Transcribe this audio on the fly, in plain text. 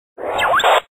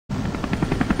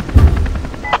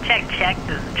check.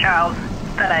 This is Charles.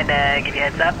 Thought I'd give you a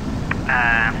heads up.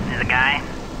 There's a guy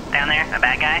down there, a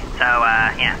bad guy. So,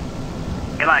 yeah.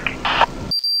 Good luck.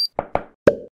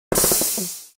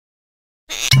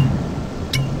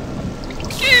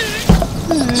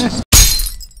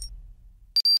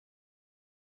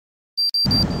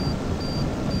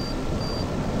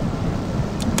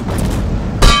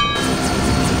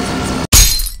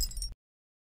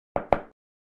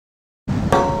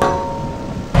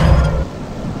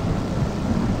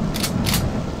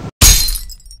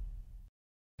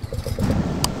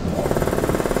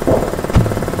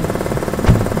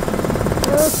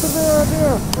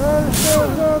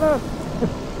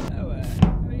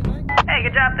 Hey,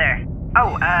 good job there.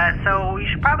 Oh, so you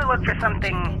should probably look for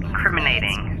something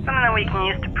incriminating. Something that we can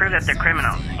use to prove that they're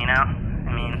criminals, you know?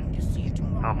 I mean, the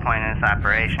whole point of this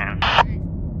operation.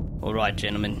 Alright,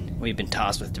 gentlemen. We've been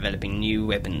tasked with developing new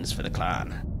weapons for the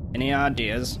clan. Any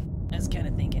ideas? I was kind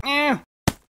of thinking.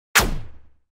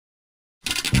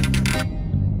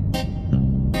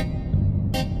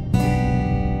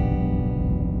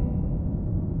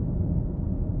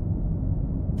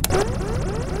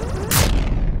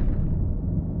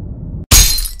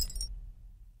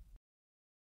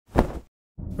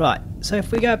 Right, so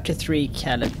if we go up to 3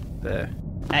 caliber...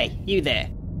 Hey, you there!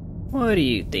 What do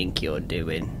you think you're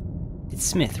doing? It's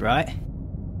Smith, right?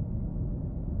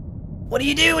 What are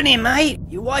you doing here, mate?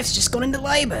 Your wife's just gone into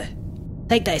labour.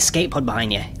 Take that escape pod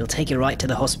behind you. It'll take you right to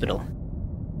the hospital.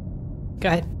 Go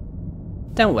ahead.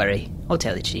 Don't worry. I'll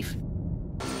tell the chief.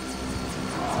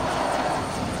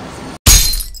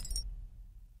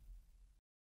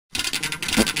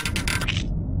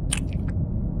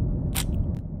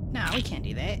 No, we can't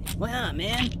do that. Why not,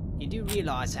 man? You do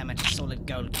realise how much a solid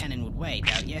gold cannon would weigh,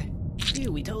 don't you? Dude,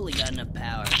 we totally got enough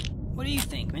power. What do you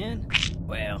think, man?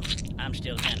 Well, I'm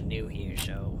still kind of new here,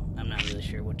 so I'm not really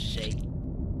sure what to say.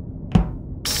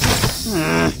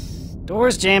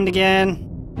 Door's jammed again.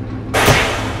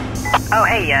 Oh,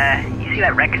 hey, you see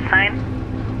that record sign?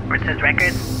 Where it says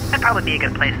records? That'd probably be a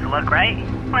good place to look, right?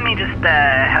 Let me just,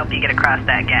 help you get across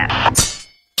that gap.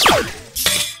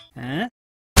 Huh?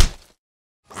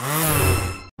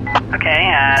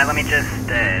 Okay, let me just,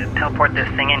 teleport this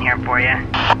thing in here for you.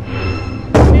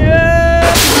 Yeah!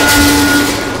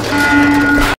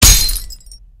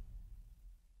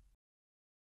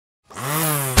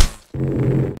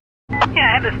 Yeah, I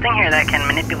have this thing here that can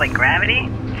manipulate gravity.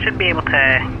 Should be able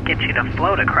to get you to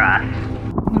float across.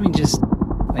 Let me just...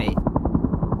 wait.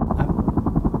 Up.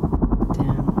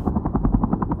 Down.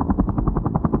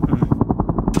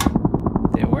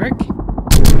 Did it work?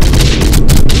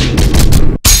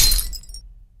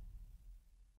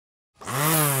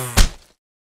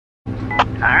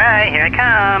 Alright, here I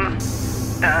come.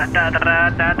 Da da da da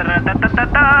da da da da da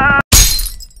da.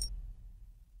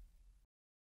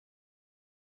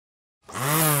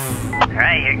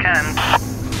 Alright, here it comes.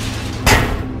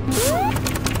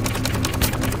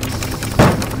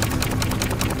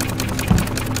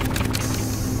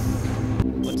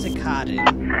 What's the card in?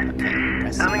 Okay,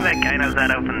 press I don't think that guy knows how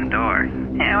to open the door.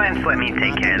 Yeah, why don't you let me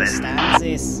take care of this? Understands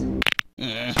this.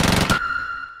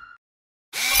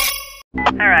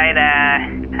 Alright,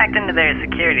 hacked into their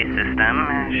security system.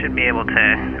 Should be able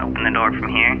to open the door from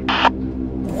here.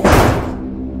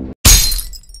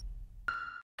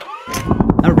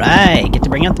 Alright, get to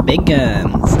bring out the big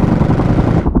guns.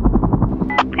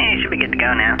 Hey, you should be good to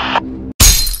go now.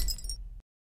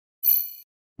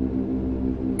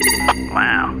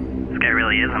 Wow, this guy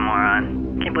really is a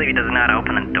moron. Can't believe he doesn't know how to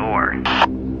open a door.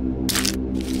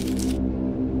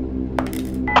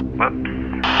 Whoops.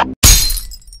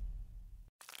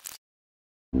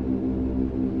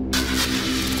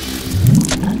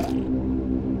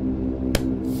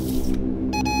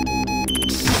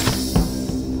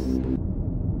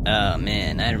 Oh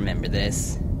man, I remember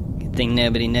this. Good thing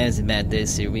nobody knows about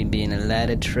this or we'd be in a lot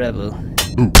of trouble.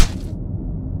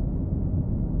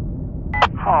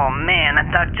 Oh man,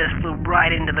 that duck just flew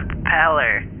right into the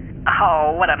propeller.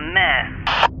 Oh, what a mess.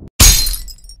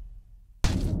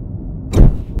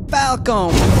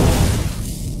 Falcon!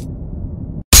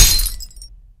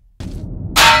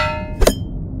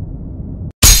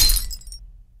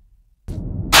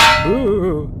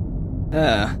 Ooh.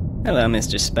 Oh, hello,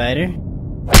 Mr. Spider.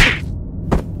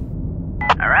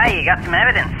 Alright, you got some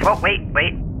evidence. Whoa, wait.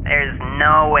 There's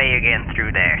no way you're getting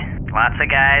through there. Lots of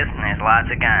guys, and there's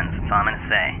lots of guns, that's all I'm gonna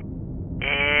say.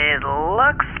 It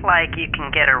looks like you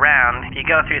can get around if you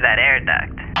go through that air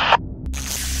duct.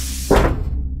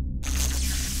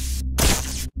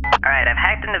 Alright, I've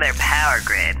hacked into their power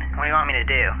grid. What do you want me to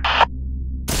do?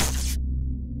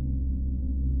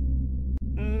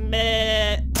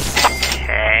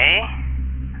 Okay.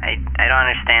 I don't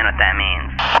understand what that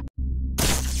means.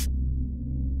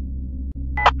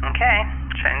 Okay,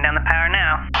 shutting down the power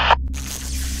now.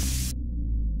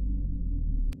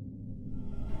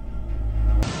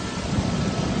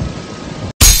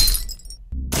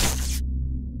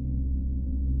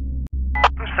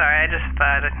 I'm sorry, I just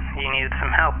thought you needed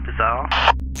some help is all.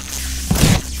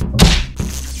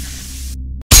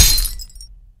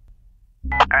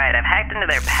 Alright, I've hacked into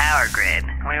their power grid.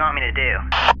 What do you want me to do?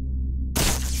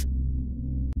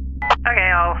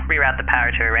 Okay, I'll reroute the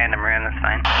power to a random room, that's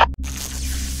fine.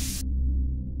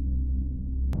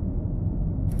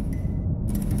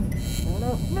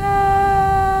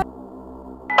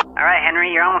 Alright,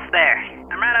 Henry, you're almost there.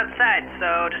 I'm right outside,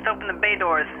 so just open the bay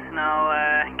doors and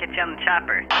I'll get you on the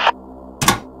chopper.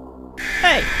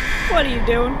 Hey, what are you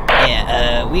doing?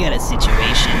 Yeah, we got a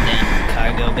situation down in the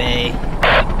cargo bay.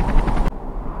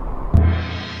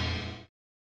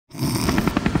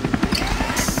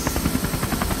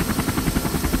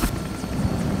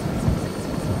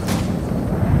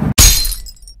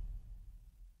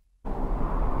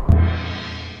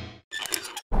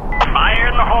 Fire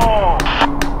in the hole!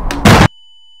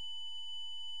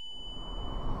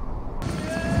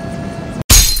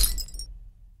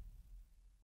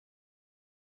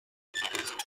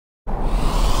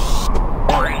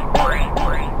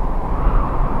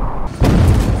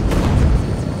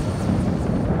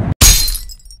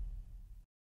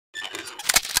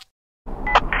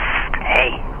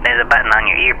 Hey, there's a button on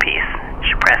your earpiece. You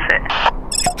should press it.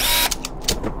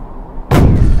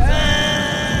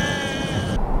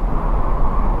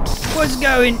 What's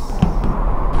going?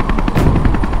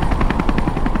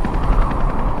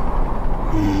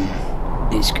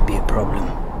 This could be a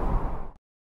problem.